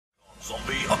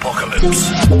Zombie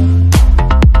apocalypse.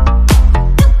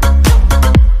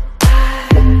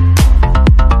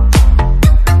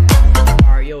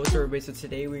 Alright, yo, what's up everybody? So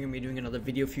today we're going to be doing another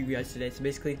video for you guys today. So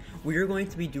basically, we're going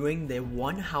to be doing the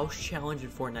one house challenge in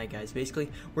Fortnite, guys.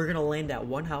 Basically, we're going to land at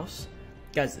one house.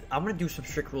 Guys, I'm going to do some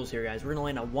strict rules here, guys. We're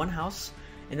going to land at one house,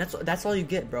 and that's all you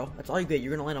get, bro. That's all you get.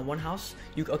 You're going to land on one house.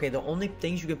 Okay, the only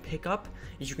things you can pick up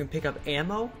is you can pick up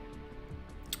ammo,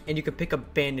 and you can pick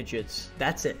up bandages.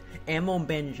 That's it. Ammo and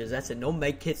bandages. That's it. No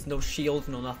med kits, no shields,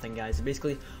 no nothing, guys.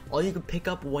 Basically, all you can pick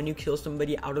up when you kill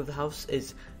somebody out of the house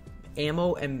is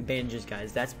ammo and bandages,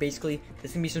 guys. That's basically,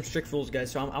 there's gonna be some strict rules,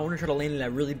 guys. So I want to try to land in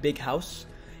that really big house,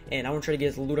 and I want to try to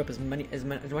get loot up as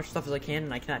much stuff as I can,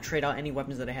 and I cannot trade out any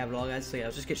weapons that I have at all, guys. So yeah,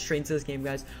 let's just get straight into this game,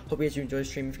 guys. Hope you guys do enjoy the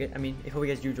stream. I hope you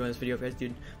guys do enjoy this video. If you guys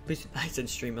did, please, I said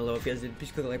stream, hello. If you guys did,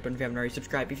 please click the like button if you haven't already.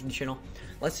 Subscribe if you're new to the channel.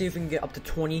 Let's see if we can get up to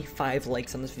 25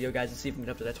 likes on this video, guys. Let's see if we can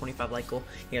get up to that 25 like goal.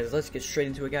 Yeah, guys, let's get straight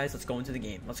into it, guys. Let's go into the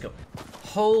game. Let's go.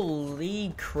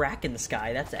 Holy crack in the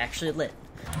sky. That's actually lit.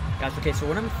 Guys, okay, so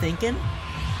what I'm thinking,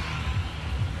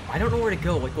 I don't know where to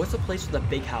go. Like, what's the place with a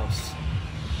big house?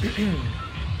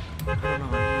 I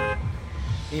don't know.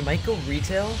 We might go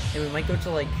retail, and we might go to,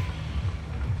 like,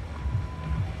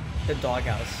 the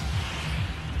doghouse.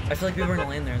 I feel like people are gonna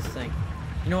land there is the thing.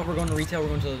 You know what? We're going to retail, we're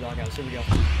going to the doghouse. Here we go.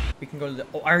 We can go to the...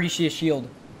 Oh, I already see a shield.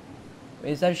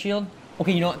 Wait, is that a shield?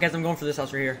 Okay, you know what, guys? I'm going for this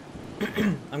house right here.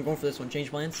 I'm going for this one.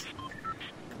 Change plans.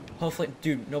 Hopefully...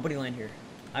 Dude, nobody land here.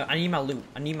 I need my loot.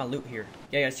 I need my loot here.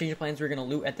 Yeah, guys, change of plans. We're gonna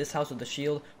loot at this house with the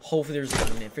shield. Hopefully there's a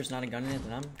gun in it. If there's not a gun in it,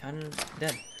 then I'm kind of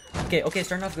dead. Okay,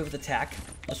 starting off good with attack.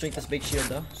 Let's make this big shield,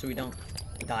 though, so we don't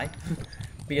die.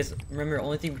 Because, remember, the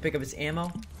only thing we pick up is ammo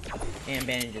and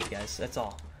bandages, guys. That's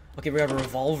all. Okay, we have a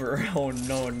revolver. Oh,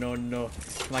 no.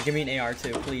 Come on, give me an AR,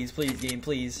 too. Please, game,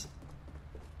 please.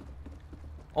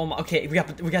 Oh, my. Okay,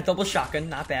 we got double shotgun.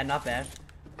 Not bad.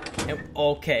 And,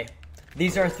 okay.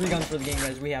 These are our 3 guns for the game,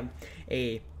 guys. We have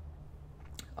a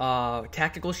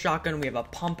tactical shotgun, we have a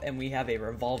pump, and we have a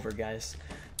revolver, guys.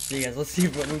 So, guys, let's see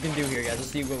what we can do here, guys. Let's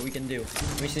see what we can do.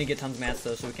 We just need to get tons of mats,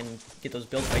 though, so we can get those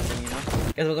build fights in, you know?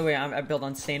 Guys, by the way, I build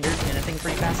on standard, and I think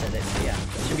pretty fast at it. So, yeah,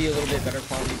 it should be a little bit better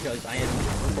quality because I am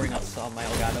recording off my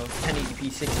Elgato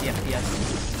 1080p, 60 FPS.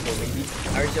 So, baby.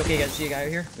 Alright, okay, guys, see you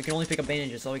guys here? We can only pick up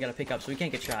bandages, that's all we gotta pick up, so we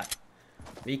can't get shot.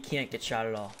 We can't get shot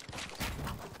at all.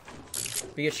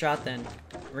 If we get shot, then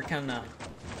we're kinda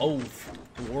ove.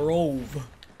 We're ove.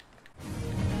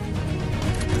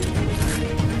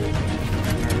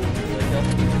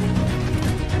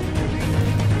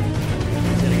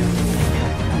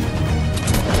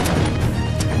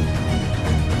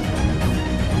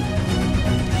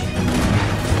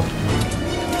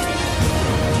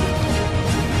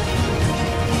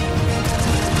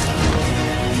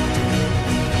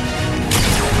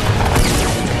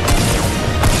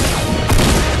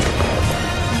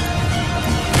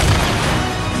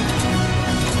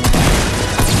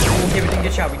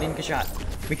 We didn't get shot.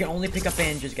 We can only pick up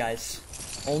bandages, guys.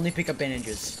 Only pick up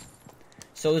bandages.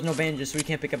 So there's no bandages, so we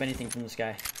can't pick up anything from this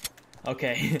guy.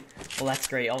 Okay. Well, that's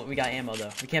great. Oh, we got ammo,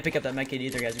 though. We can't pick up that medkit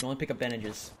either, guys. We can only pick up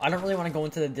bandages. I don't really want to go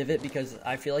into the divot because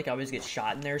I feel like I always get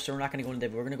shot in there, so we're not going to go in the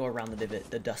divot. We're going to go around the divot.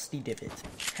 The dusty divot.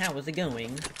 How is it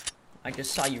going? I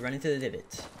just saw you run into the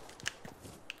divot.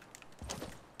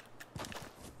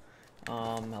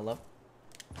 Hello?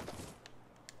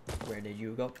 Where did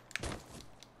you go?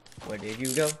 Where did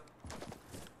you go?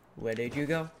 Where did you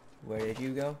go? Where did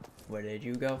you go? Where did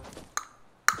you go?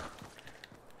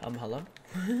 Hello?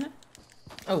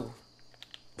 Oh.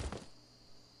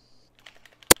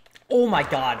 Oh my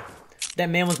god.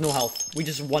 That man was no health. We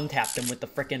just one-tapped him with the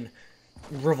frickin'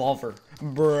 revolver.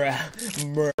 Bruh.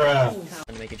 I'm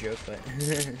gonna make a joke, but...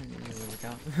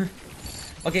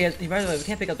 Okay, guys, by the way, we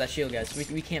can't pick up that shield, guys.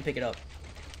 We can't pick it up.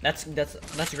 That's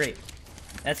great.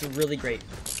 That's really great.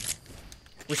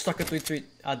 We're stuck with these 3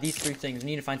 things.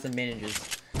 We need to find some bandages.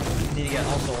 We need to get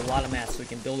also a lot of mats so we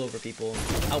can build over people and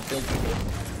outbuild people.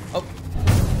 Oh.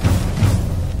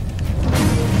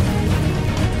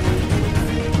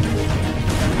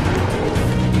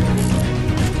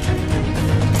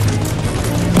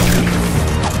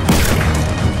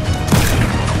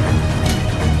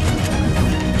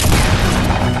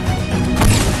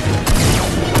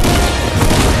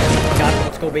 Got it.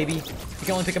 Let's go, baby. We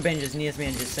can only pick up bandages. Need us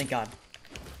bandages. Thank God.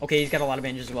 Okay, he's got a lot of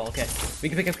bandages as well. Okay, we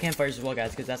can pick up campfires as well,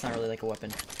 guys, because that's not really like a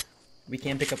weapon. We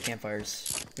can pick up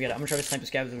campfires. I'm gonna try to snipe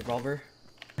this guy with a revolver.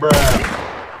 Bruh.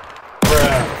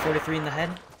 43 in the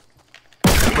head.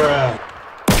 Bruh.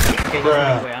 Okay, he's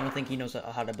running away. I don't think he knows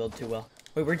how to build too well.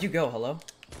 Wait, where'd you go? Hello?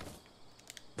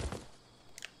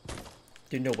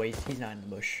 Dude, no way. He's not in the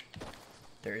bush.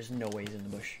 There is no way he's in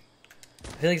the bush. I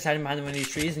feel like he's hiding behind one of these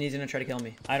trees and he's gonna try to kill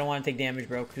me. I don't want to take damage,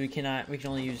 bro, because we can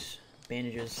only use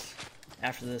bandages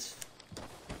after this.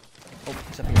 Oh,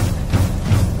 he's up here.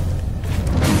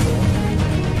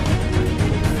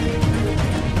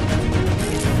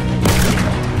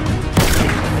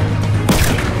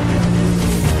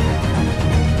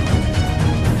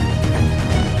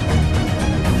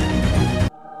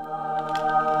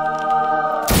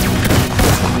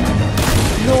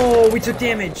 No, we took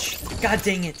damage. God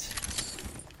dang it.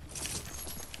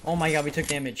 Oh my god, we took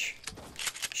damage.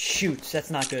 Shoot,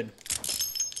 that's not good.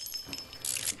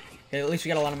 Okay, at least we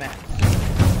got a lot of mats.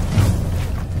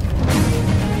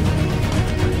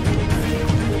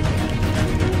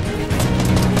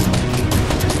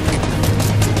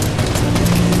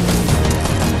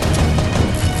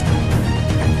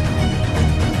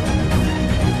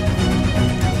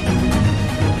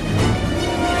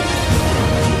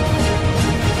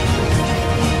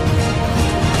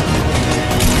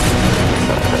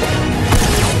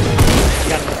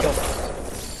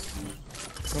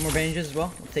 Bandages as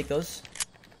well. We'll take those.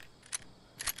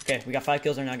 Okay, we got 5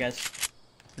 kills right now, guys.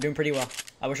 We're doing pretty well.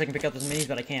 I wish I could pick up those minis,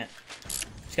 but I can't.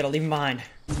 Just gotta leave them behind.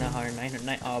 Now,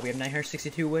 we have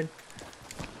 962 wood.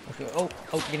 Okay, oh,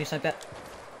 can you snipe that?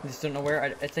 I just don't know where.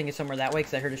 I think it's somewhere that way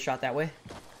because I heard a shot that way.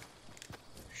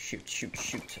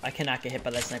 Shoot. I cannot get hit by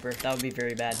that sniper. That would be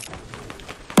very bad.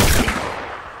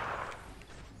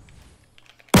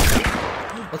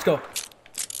 Let's go.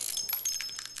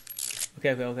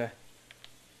 Okay.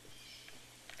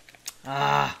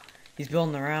 Ah, he's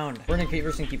building around. We're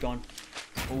just gonna keep going.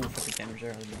 Oh, fucking damage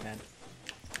there. That would be bad.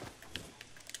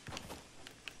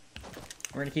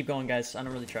 We're gonna keep going, guys. I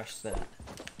don't really trust that.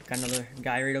 Got another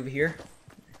guy right over here.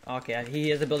 Okay, he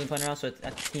has a building plan around, so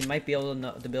he might be able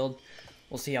to build.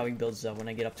 We'll see how he builds when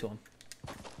I get up to him.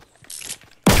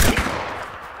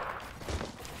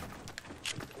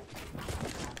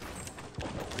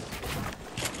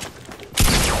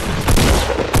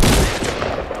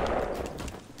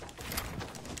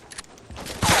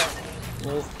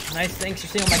 Well, nice, thanks for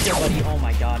stealing my kill, buddy. Oh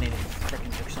my god, he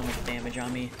freaking took so much damage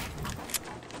on me.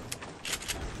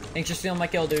 Thanks for stealing my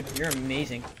kill, dude. You're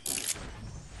amazing.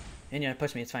 And yeah,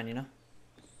 push me, it's fine, you know?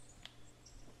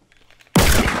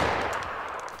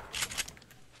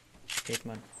 Okay,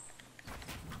 come on.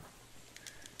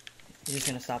 He's just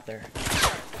gonna stop there.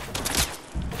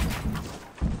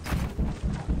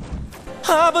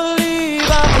 I believe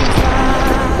I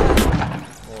can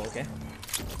fly. Oh, okay.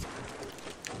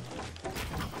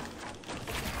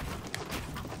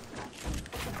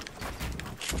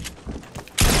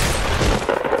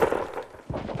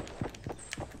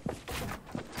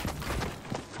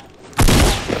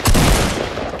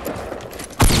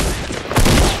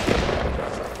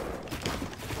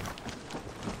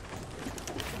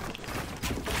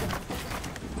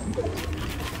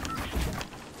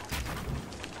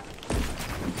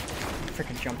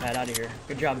 Freaking jump pad out of here.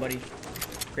 Good job, buddy.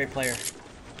 Great player.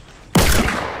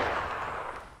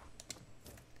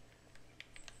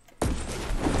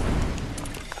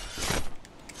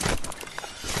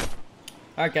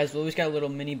 Alright guys, well, we just got a little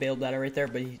mini bail bladder right there,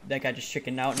 but that guy just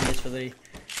chickened out and he just really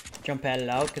jump padded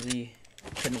out because he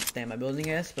couldn't stand my building,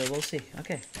 I guess, but we'll see.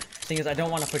 Okay. The thing is, I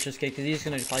don't want to push this kid because he's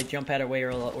going to probably jump pad away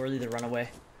or either run away.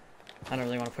 I don't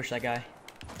really want to push that guy.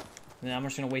 And then I'm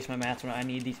just going to waste my mats when I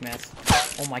need these mats.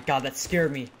 Oh my god, that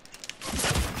scared me.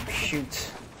 Shoot.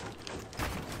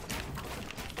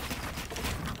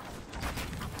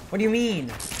 What do you mean?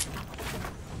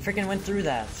 Freaking went through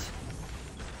that.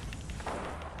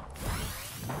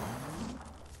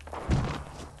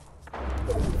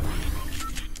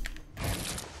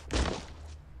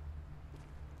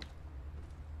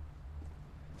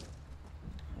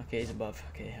 Okay, he's above.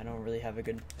 Okay, I don't really have a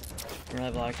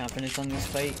lot of confidence on this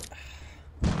fight.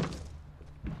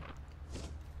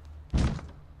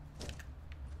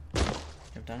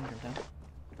 Jump down.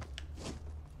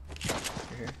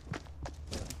 You're here.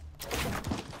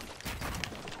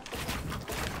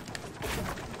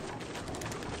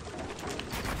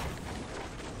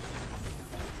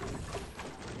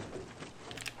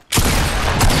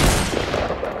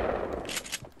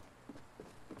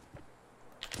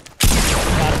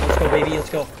 Baby, let's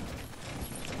go.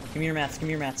 Give me your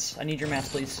mats. I need your mats,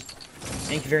 please.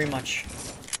 Thank you very much.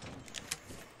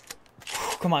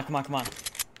 Come on.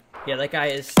 Yeah, that guy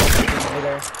is over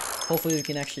there. Hopefully we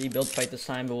can actually build fight this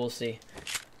time, but we'll see.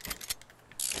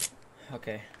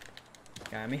 Okay.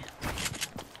 Got me.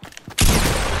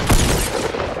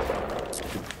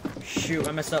 Shoot,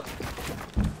 I messed up.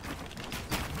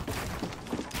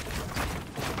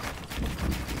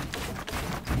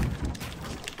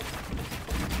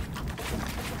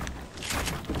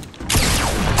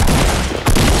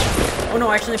 Oh no,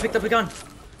 I accidentally picked up a gun.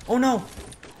 Oh no.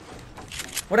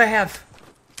 What'd I have?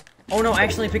 Oh no, I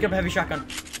accidentally picked up a heavy shotgun.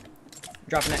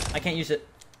 Dropping it. I can't use it.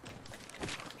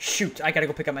 Shoot, I gotta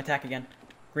go pick up my tack again.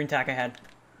 Green tack I had.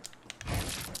 Do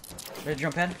I have a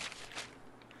jump pad?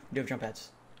 We do have jump pads.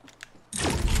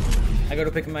 I go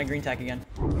to pick up my green tack again.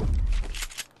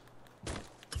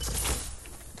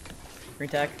 Green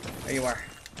tack, there you are.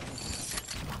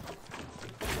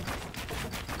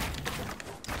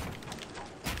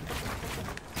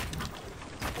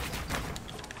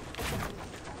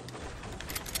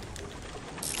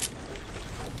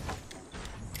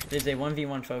 It is a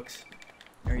 1v1, folks.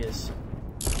 There he is.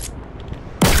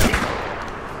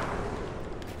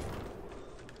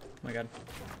 Oh my god.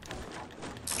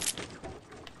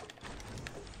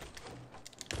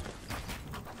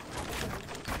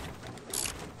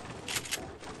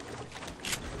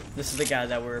 This is the guy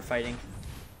that we're fighting.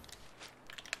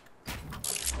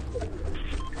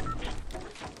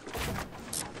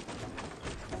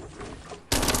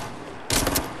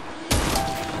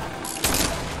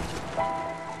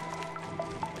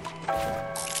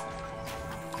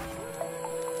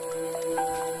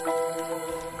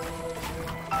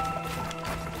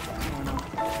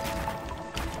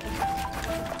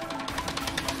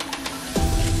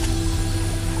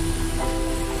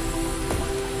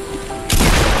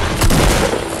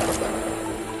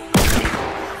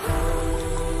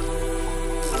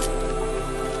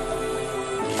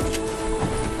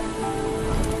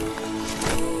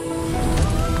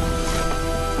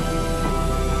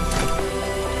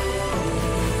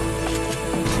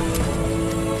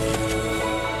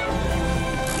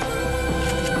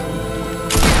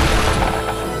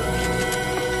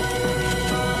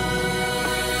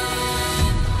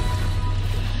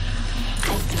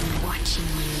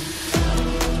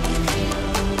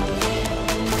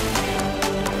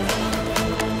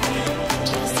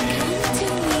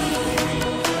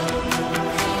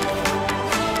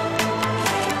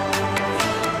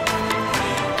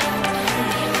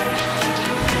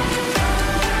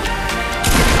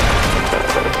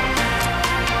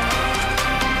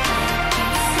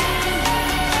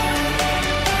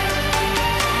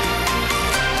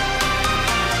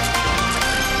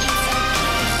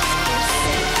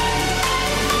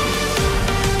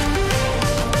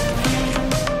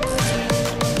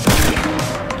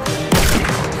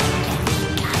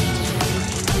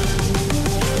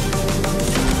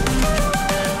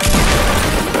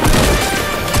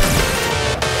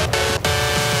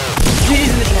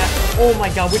 Oh my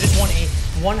god, we just won a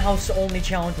one house only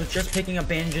challenge with just picking up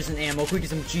bandages and ammo. Can we get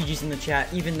some GGs in the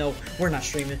chat, even though we're not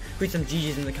streaming? Can we get some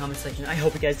GGs in the comment section? I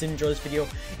hope you guys did enjoy this video.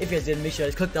 If you guys did, make sure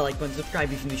you guys click that like button,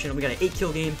 subscribe if you're new to the channel. We got an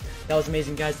 8-kill game. That was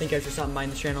amazing, guys. Thank you guys for stopping by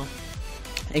in this channel.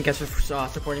 And guys for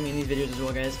supporting me in these videos as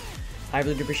well, guys. I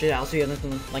really do appreciate it. I'll see you guys next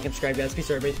one. Like and subscribe, guys. Peace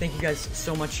out, everybody. Thank you guys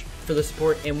so much for the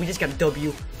support. And we just got a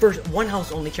W. First one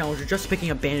house only challenge. We're just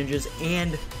picking up bandages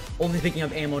and only picking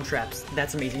up ammo and traps.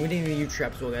 That's amazing. We didn't even use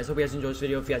traps as well, guys. Hope you guys enjoyed this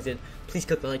video. If you guys did, please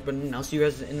click the like button. And I'll see you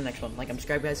guys in the next one. Like and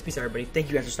subscribe, guys. Peace out, everybody. Thank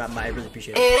you guys for stopping by. I really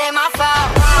appreciate it. It ain't my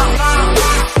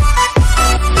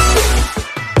fault.